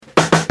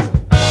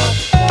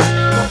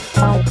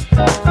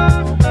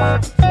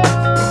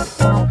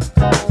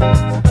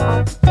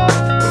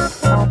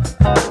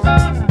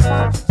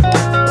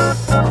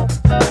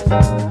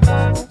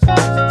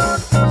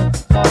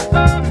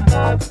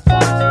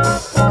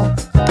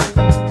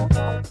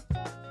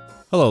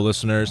Hello,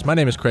 listeners. My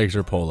name is Craig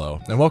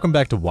Zerpolo, and welcome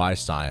back to Why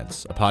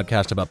Science, a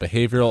podcast about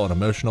behavioral and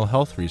emotional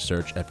health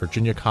research at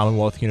Virginia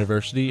Commonwealth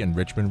University in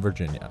Richmond,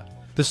 Virginia.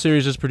 This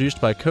series is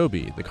produced by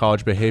COBE, the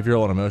College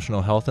Behavioral and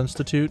Emotional Health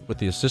Institute, with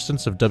the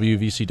assistance of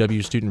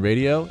WVCW Student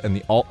Radio and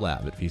the Alt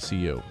Lab at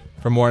VCU.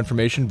 For more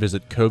information,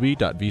 visit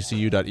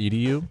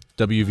kobe.vcu.edu,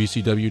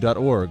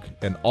 wvcw.org,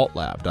 and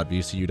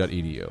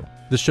altlab.vcu.edu.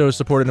 This show is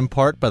supported in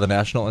part by the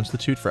National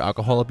Institute for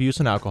Alcohol Abuse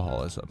and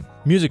Alcoholism.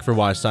 Music for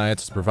Why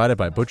Science is provided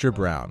by Butcher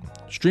Brown.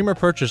 Stream or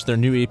purchase their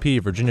new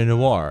EP, Virginia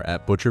Noir,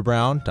 at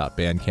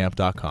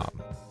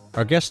butcherbrown.bandcamp.com.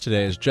 Our guest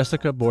today is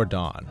Jessica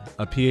Bourdon,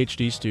 a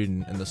PhD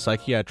student in the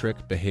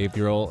Psychiatric,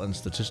 Behavioral, and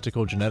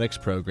Statistical Genetics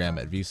program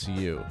at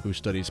VCU, who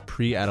studies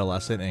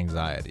pre-adolescent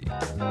anxiety.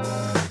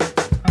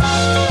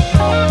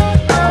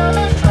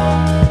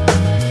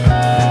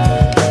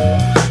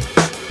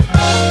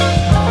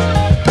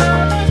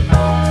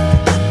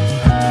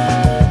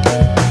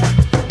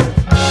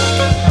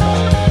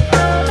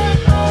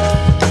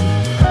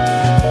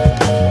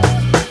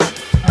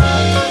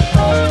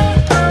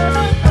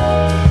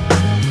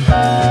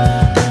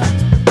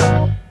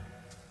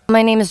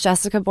 My name is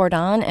Jessica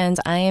Bourdon, and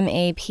I am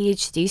a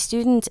PhD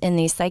student in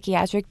the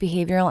Psychiatric,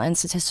 Behavioral, and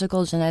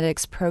Statistical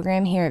Genetics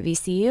program here at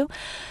VCU.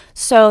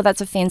 So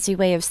that's a fancy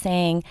way of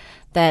saying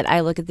that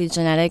I look at the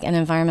genetic and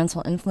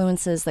environmental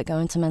influences that go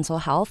into mental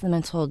health and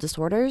mental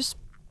disorders,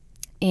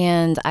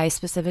 and I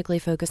specifically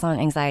focus on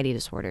anxiety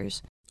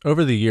disorders.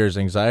 Over the years,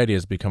 anxiety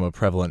has become a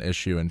prevalent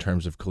issue in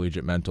terms of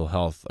collegiate mental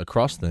health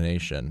across the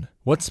nation.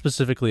 What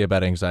specifically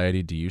about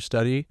anxiety do you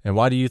study, and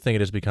why do you think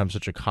it has become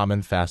such a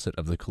common facet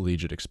of the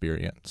collegiate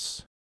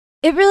experience?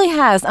 It really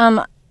has.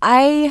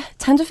 I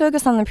tend to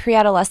focus on the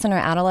pre-adolescent or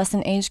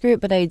adolescent age group,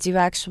 but I do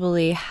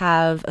actually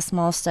have a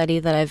small study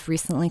that I've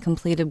recently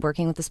completed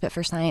working with the Spit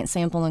for Science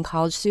sample in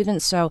college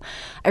students, so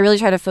I really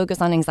try to focus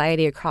on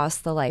anxiety across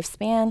the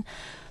lifespan.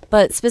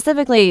 But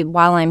specifically,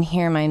 while I'm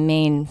here, my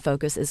main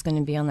focus is going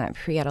to be on that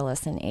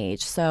pre-adolescent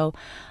age. So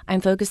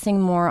I'm focusing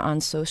more on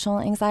social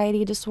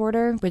anxiety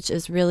disorder, which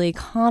is really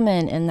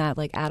common in that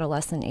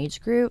adolescent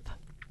age group.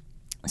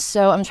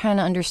 So I'm trying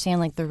to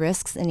understand the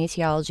risks and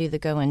etiology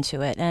that go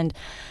into it. And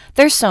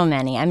there's so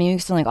many. I mean, you can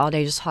spend all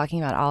day just talking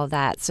about all of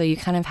that. So you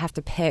kind of have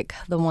to pick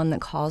the one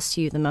that calls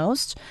to you the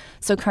most.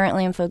 So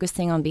currently I'm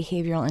focusing on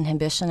behavioral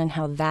inhibition and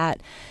how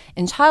that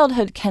in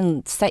childhood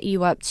can set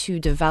you up to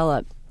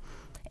develop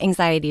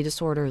anxiety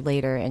disorder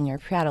later in your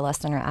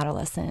pre-adolescent or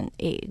adolescent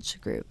age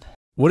group.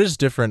 What is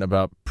different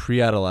about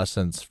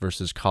pre-adolescents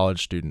versus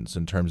college students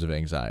in terms of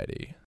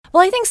anxiety?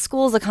 Well, I think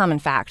school is a common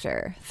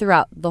factor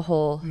throughout the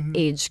whole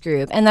age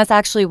group. And that's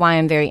actually why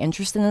I'm very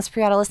interested in this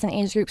pre-adolescent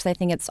age group, because I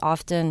think it's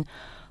often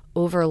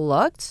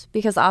overlooked,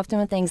 because often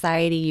with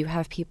anxiety you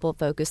have people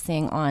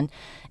focusing on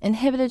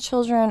inhibited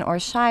children or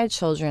shy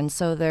children,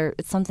 so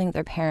it's something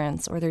their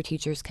parents or their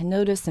teachers can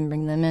notice and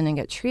bring them in and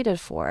get treated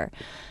for.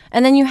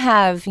 And then you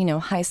have,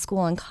 high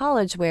school and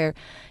college where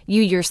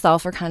you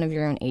yourself are kind of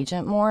your own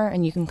agent more,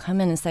 and you can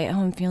come in and say,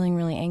 I'm feeling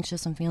really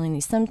anxious, I'm feeling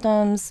these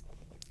symptoms,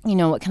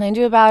 what can I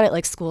do about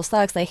it? School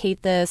sucks, I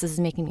hate this is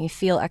making me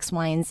feel X,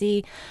 Y, and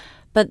Z.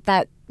 But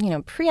that,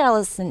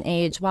 pre-adolescent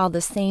age, while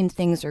the same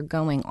things are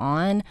going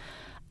on,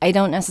 I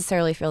don't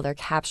necessarily feel they're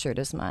captured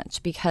as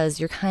much,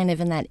 because you're kind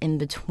of in that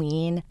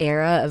in-between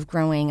era of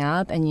growing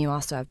up, and you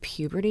also have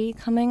puberty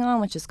coming on,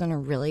 which is going to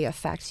really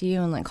affect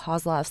you and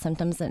cause a lot of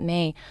symptoms that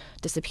may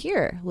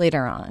disappear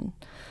later on.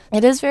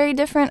 It is very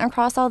different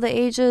across all the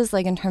ages,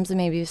 in terms of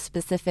maybe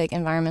specific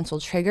environmental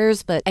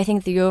triggers, but I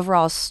think the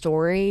overall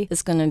story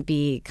is going to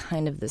be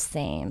kind of the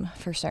same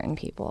for certain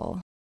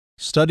people.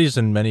 Studies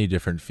in many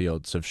different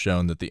fields have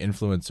shown that the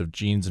influence of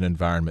genes and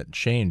environment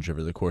change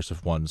over the course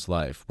of one's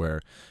life,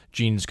 where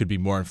genes could be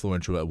more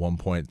influential at one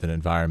point than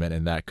environment,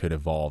 and that could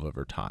evolve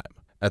over time.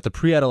 At the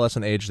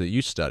pre-adolescent age that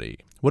you study,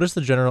 what is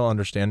the general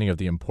understanding of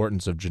the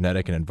importance of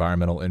genetic and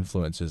environmental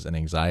influences in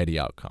anxiety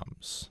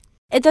outcomes?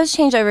 It does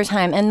change over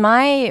time, and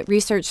my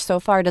research so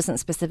far doesn't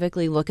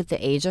specifically look at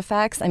the age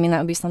effects. I mean, that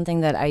would be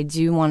something that I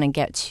do want to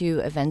get to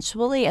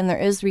eventually, and there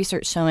is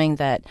research showing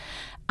that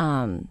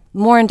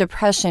more in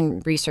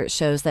depression research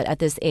shows that at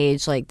this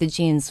age, the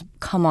genes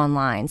come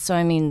online. So,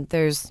 I mean,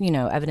 there's,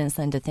 evidence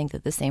then to think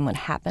that the same would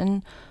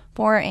happen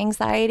for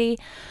anxiety.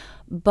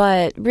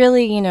 But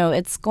really,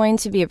 it's going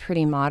to be a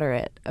pretty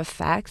moderate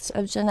effect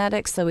of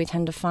genetics. So we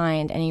tend to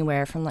find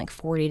anywhere from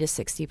 40 to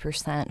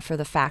 60% for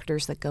the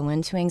factors that go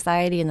into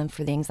anxiety, and then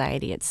for the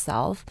anxiety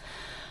itself.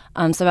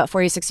 So about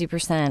 40 to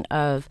 60%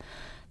 of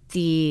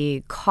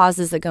the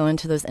causes that go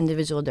into those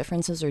individual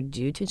differences are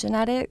due to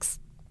genetics.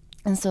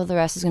 And so the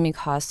rest is going to be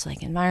caused to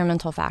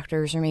environmental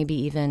factors, or maybe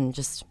even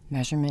just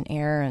measurement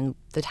error and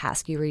the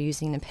task you were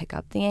using to pick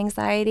up the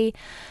anxiety.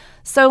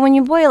 So when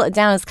you boil it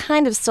down, it's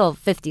kind of still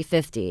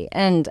 50-50.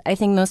 And I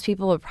think most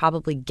people would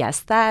probably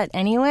guess that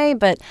anyway.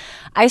 But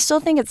I still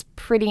think it's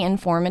pretty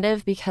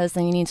informative because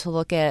then you need to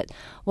look at,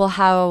 well,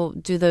 how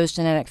do those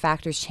genetic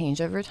factors change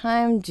over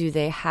time? Do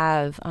they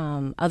have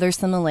other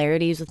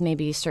similarities with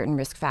maybe certain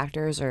risk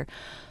factors or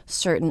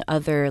certain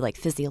other like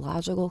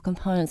physiological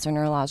components or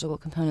neurological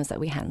components that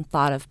we hadn't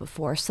thought of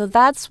before? So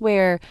that's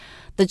where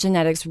the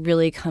genetics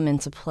really come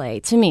into play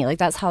to me. Like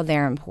that's how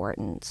they're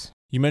important.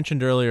 You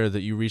mentioned earlier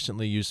that you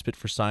recently used Spit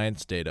for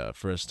Science data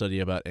for a study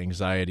about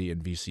anxiety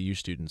in VCU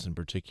students in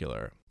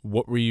particular.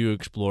 What were you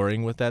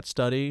exploring with that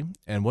study,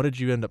 and what did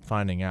you end up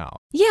finding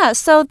out? Yeah,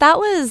 so that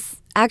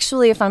was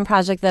actually a fun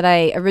project that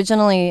I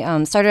originally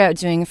started out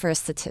doing for a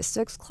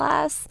statistics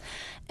class.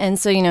 And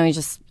so,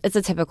 it's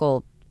a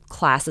typical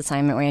class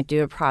assignment where you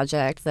do a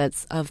project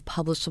that's of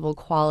publishable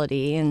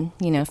quality and,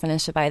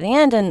 finish it by the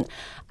end. And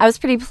I was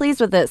pretty pleased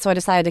with it, so I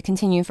decided to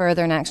continue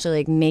further and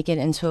actually make it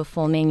into a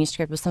full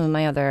manuscript with some of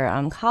my other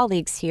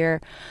colleagues here.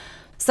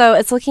 So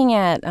it's looking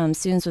at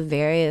students with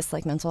various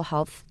mental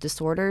health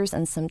disorders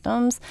and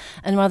symptoms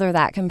and whether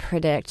that can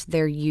predict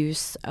their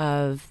use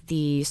of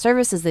the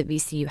services that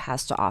VCU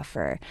has to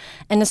offer.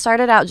 And it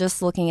started out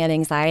just looking at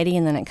anxiety,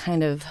 and then it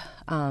kind of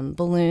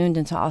ballooned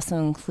into also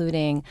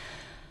including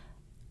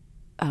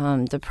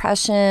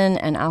depression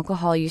and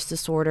alcohol use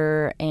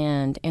disorder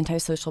and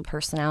antisocial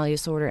personality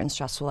disorder and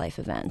stressful life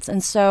events.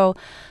 And so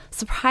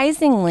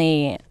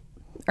surprisingly,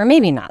 or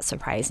maybe not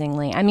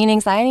surprisingly,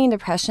 anxiety and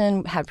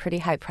depression had pretty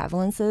high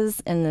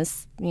prevalences in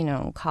this,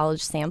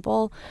 college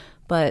sample,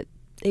 but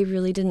they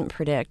really didn't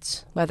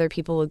predict whether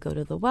people would go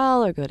to the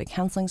well or go to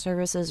counseling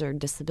services or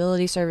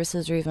disability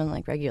services or even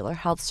regular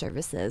health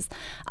services.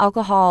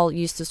 Alcohol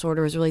use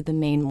disorder was really the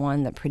main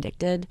one that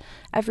predicted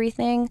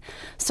everything.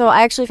 So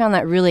I actually found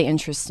that really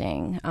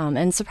interesting.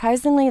 And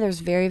surprisingly, there's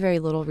very, very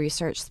little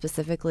research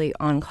specifically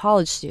on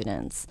college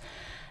students.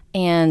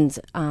 And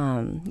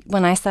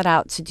when I set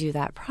out to do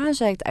that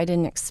project, I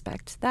didn't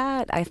expect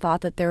that. I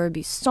thought that there would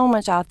be so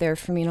much out there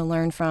for me to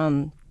learn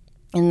from.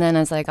 And then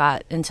as I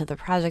got into the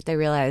project, I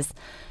realized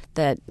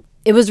that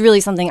it was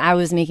really something I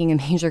was making a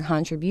major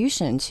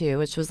contribution to,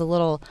 which was a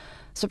little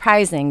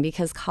surprising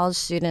because college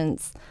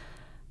students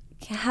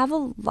have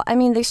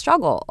they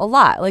struggle a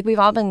lot. We've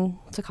all been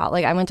to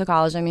college. I went to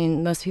college.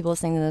 Most people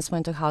listening to this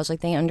went to college.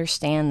 They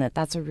understand that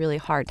that's a really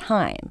hard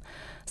time.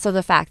 So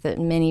the fact that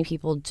many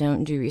people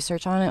don't do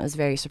research on it was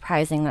very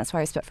surprising. That's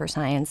why Spit for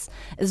Science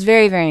is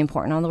very, very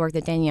important. All the work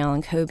that Danielle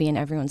and Kobe and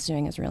everyone's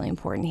doing is really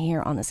important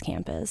here on this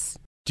campus.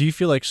 Do you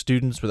feel like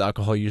students with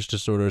alcohol use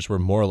disorders were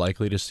more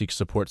likely to seek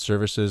support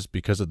services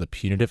because of the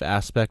punitive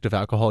aspect of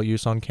alcohol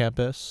use on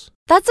campus?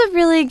 That's a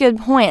really good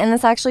point, and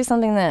it's actually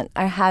something that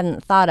I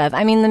hadn't thought of.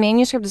 The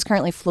manuscript is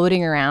currently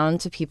floating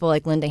around to people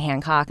like Linda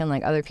Hancock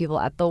and other people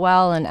at the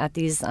Well and at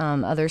these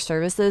other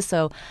services,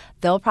 so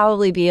they'll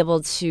probably be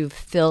able to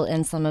fill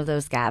in some of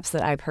those gaps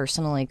that I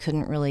personally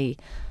couldn't really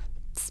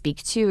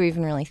speak to or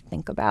even really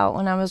think about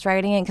when I was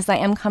writing it, because I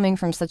am coming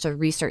from such a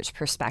research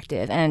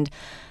perspective, and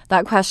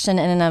that question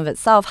in and of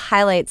itself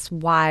highlights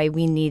why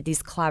we need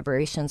these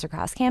collaborations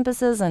across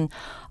campuses and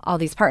all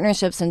these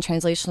partnerships and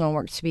translational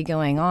work to be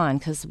going on,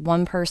 because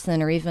one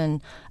person or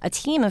even a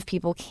team of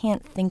people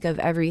can't think of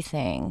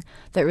everything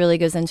that really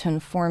goes into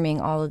informing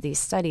all of these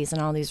studies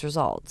and all these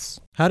results.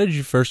 How did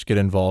you first get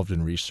involved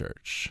in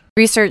research?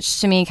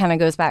 Research to me kind of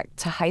goes back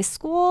to high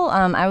school.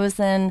 I was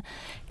in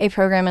a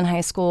program in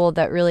high school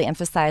that really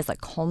emphasized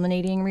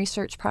culminating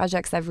research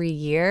projects every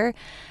year.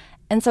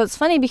 And so it's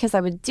funny because I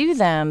would do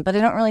them, but I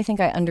don't really think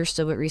I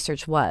understood what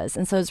research was.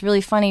 And so it's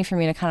really funny for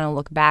me to kind of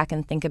look back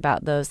and think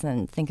about those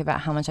and think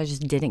about how much I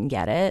just didn't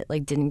get it,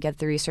 didn't get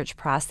the research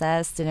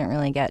process, didn't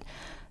really get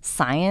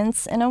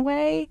science in a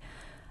way.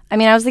 I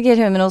was the kid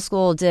who in middle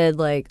school did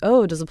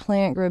does a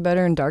plant grow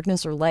better in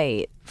darkness or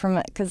light?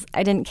 Because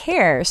I didn't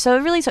care. So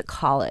it really took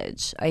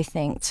college, I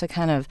think, to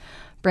kind of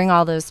bring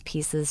all those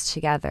pieces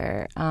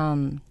together.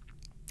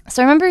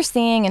 So I remember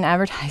seeing an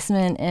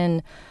advertisement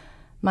in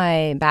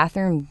my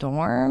bathroom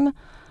dorm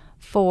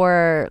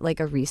for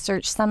a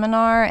research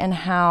seminar, and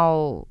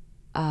how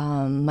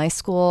my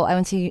school, I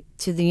went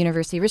to the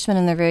University of Richmond,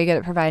 and they're very good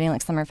at providing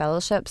summer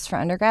fellowships for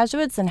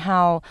undergraduates, and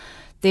how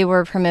they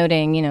were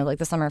promoting,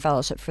 the summer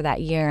fellowship for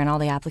that year, and all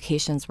the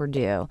applications were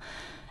due.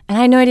 And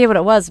I had no idea what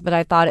it was, but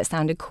I thought it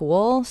sounded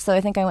cool. So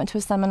I think I went to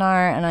a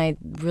seminar, and I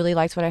really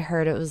liked what I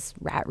heard. It was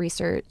rat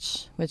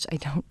research, which I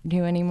don't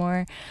do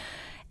anymore.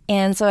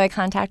 And so I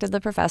contacted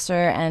the professor,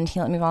 and he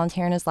let me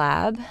volunteer in his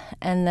lab.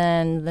 And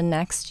then the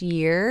next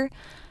year,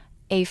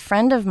 a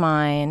friend of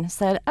mine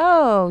said,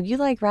 "Oh, you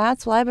like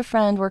rats? Well, I have a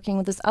friend working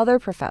with this other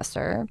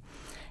professor,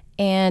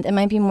 and it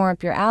might be more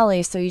up your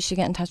alley, so you should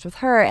get in touch with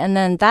her." And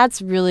then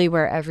that's really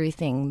where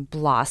everything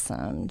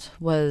blossomed,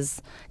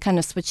 was kind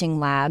of switching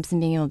labs and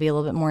being able to be a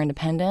little bit more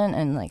independent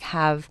and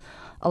have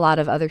a lot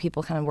of other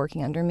people kind of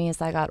working under me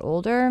as I got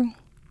older,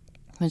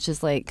 which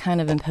is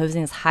kind of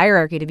imposing this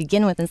hierarchy to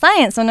begin with in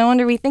science. So no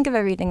wonder we think of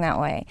everything that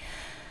way.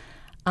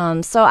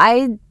 So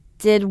I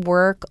did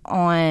work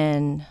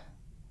on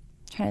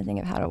trying to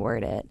think of how to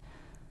word it.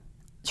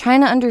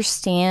 Trying to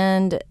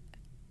understand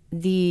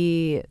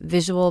the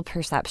visual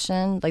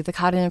perception, like the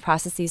cognitive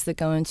processes that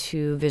go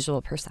into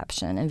visual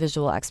perception and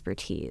visual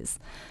expertise.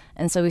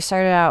 And so we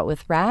started out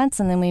with rats,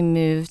 and then we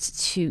moved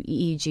to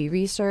EEG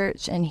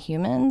research in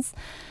humans.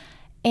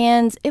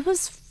 And it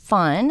was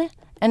fun,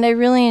 and I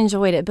really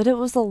enjoyed it, but it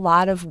was a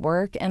lot of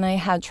work, and I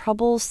had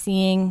trouble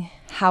seeing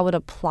how it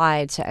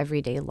applied to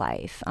everyday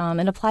life.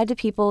 It applied to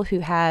people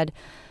who had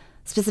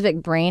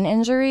specific brain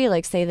injury,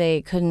 like say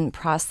they couldn't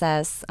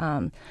process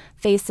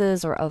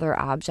faces or other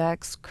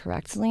objects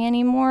correctly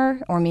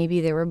anymore, or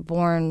maybe they were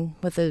born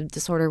with a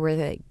disorder where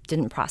they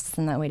didn't process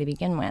in that way to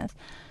begin with.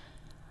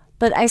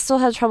 But I still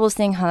had trouble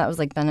seeing how that was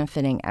like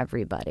benefiting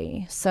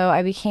everybody. So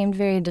I became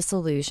very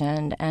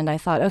disillusioned, and I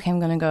thought, okay, I'm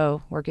going to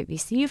go work at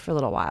VCU for a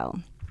little while.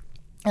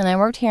 And I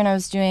worked here, and I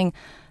was doing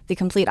the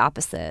complete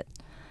opposite.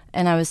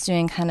 And I was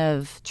doing kind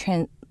of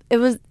it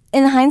was,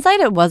 in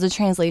hindsight, it was a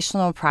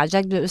translational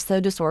project, but it was so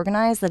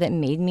disorganized that it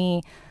made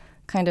me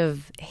kind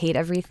of hate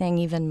everything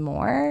even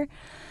more.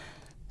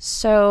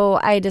 So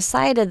I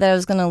decided that I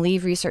was going to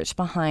leave research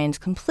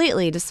behind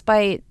completely,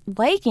 despite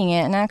liking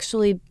it and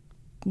actually,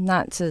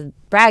 not to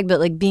brag, but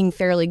like being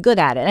fairly good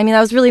at it. I mean,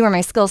 that was really where my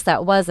skill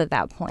set was at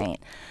that point.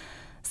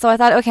 So I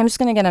thought, okay, I'm just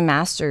going to get a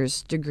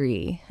master's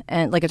degree,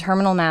 and like a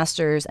terminal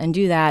master's, and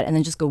do that, and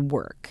then just go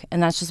work.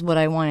 And that's just what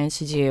I wanted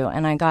to do.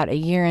 And I got a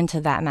year into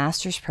that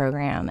master's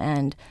program,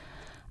 and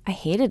I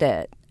hated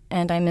it,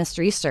 and I missed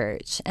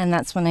research. And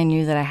that's when I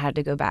knew that I had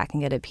to go back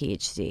and get a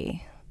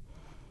PhD.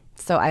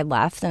 So I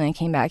left, and I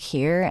came back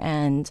here,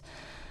 and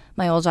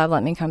my old job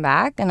let me come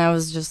back, and I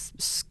was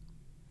just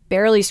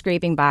barely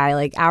scraping by,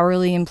 like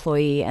hourly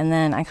employee. And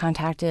then I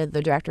contacted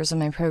the directors of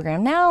my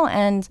program now,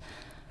 and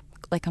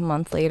like a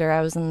month later, I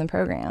was in the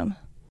program.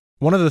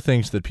 One of the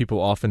things that people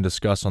often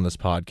discuss on this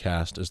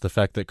podcast is the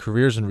fact that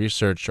careers in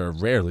research are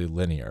rarely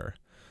linear.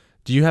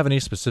 Do you have any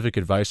specific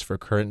advice for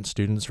current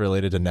students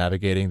related to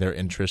navigating their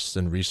interests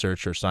in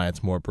research or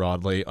science more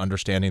broadly,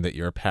 understanding that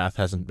your path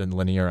hasn't been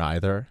linear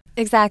either?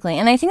 Exactly.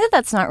 And I think that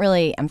that's not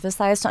really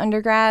emphasized to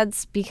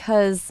undergrads,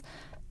 because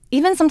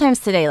even sometimes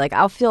today, like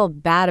I'll feel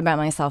bad about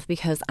myself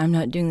because I'm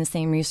not doing the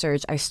same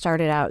research I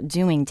started out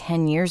doing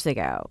 10 years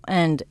ago.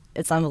 And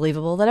it's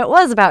unbelievable that it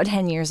was about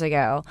 10 years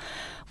ago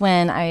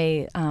when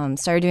I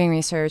started doing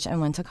research and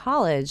went to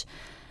college.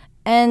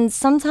 And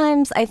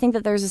sometimes I think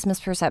that there's this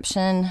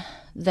misperception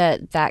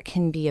that that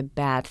can be a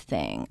bad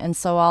thing. And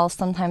so I'll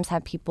sometimes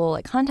have people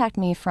like contact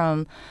me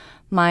from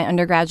my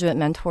undergraduate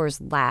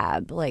mentor's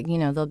lab. Like, you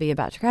know, they'll be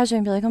about to graduate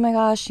and be like, oh my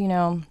gosh, you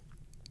know,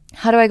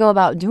 how do I go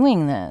about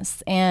doing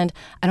this? And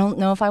I don't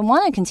know if I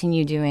want to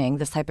continue doing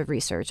this type of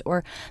research,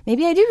 or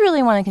maybe I do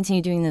really want to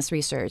continue doing this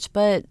research,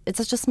 but it's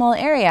such a small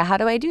area. How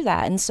do I do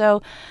that? And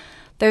so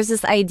there's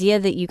this idea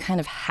that you kind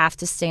of have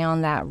to stay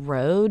on that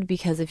road,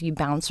 because if you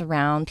bounce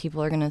around,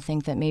 people are going to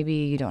think that maybe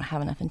you don't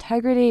have enough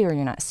integrity or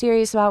you're not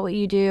serious about what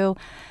you do.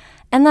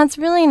 And that's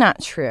really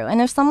not true.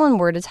 And if someone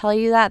were to tell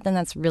you that, then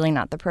that's really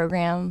not the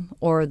program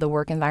or the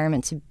work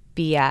environment to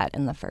be at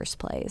in the first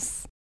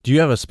place. Do you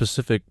have a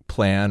specific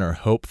plan or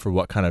hope for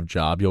what kind of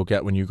job you'll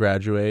get when you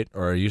graduate,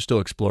 or are you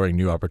still exploring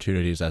new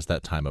opportunities as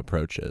that time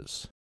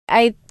approaches?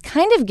 I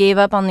kind of gave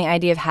up on the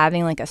idea of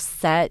having like a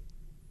set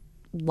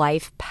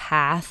life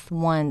path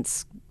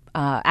once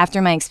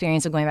after my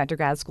experience of going back to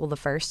grad school the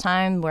first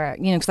time, where,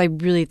 you know, because I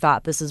really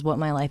thought this is what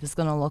my life is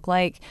going to look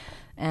like.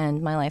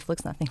 And my life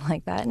looks nothing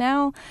like that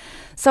now.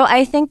 So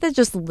I think that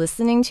just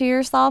listening to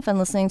yourself and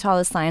listening to all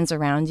the signs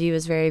around you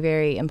is very,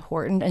 very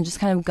important. And just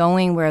kind of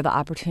going where the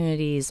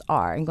opportunities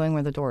are and going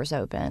where the doors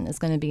open is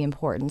going to be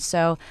important.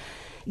 So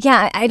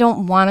yeah, I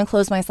don't want to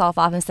close myself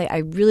off and say, I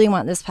really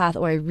want this path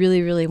or I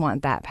really, really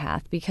want that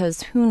path,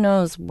 because who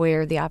knows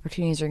where the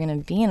opportunities are going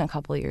to be in a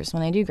couple of years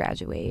when I do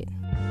graduate.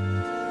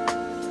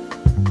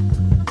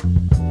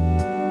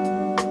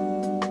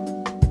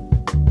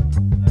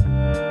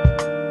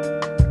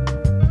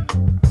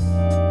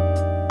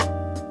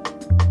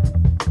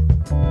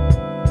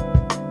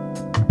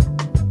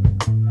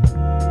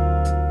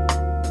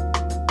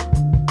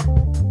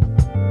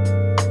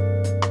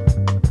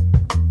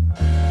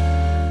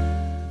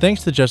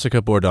 Thanks to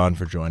Jessica Bourdon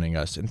for joining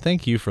us, and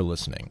thank you for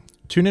listening.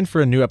 Tune in for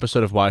a new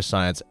episode of Why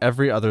Science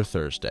every other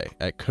Thursday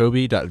at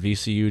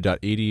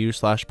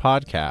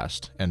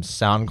kobe.vcu.edu/podcast and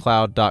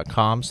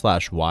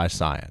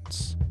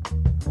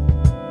soundcloud.com/whyscience.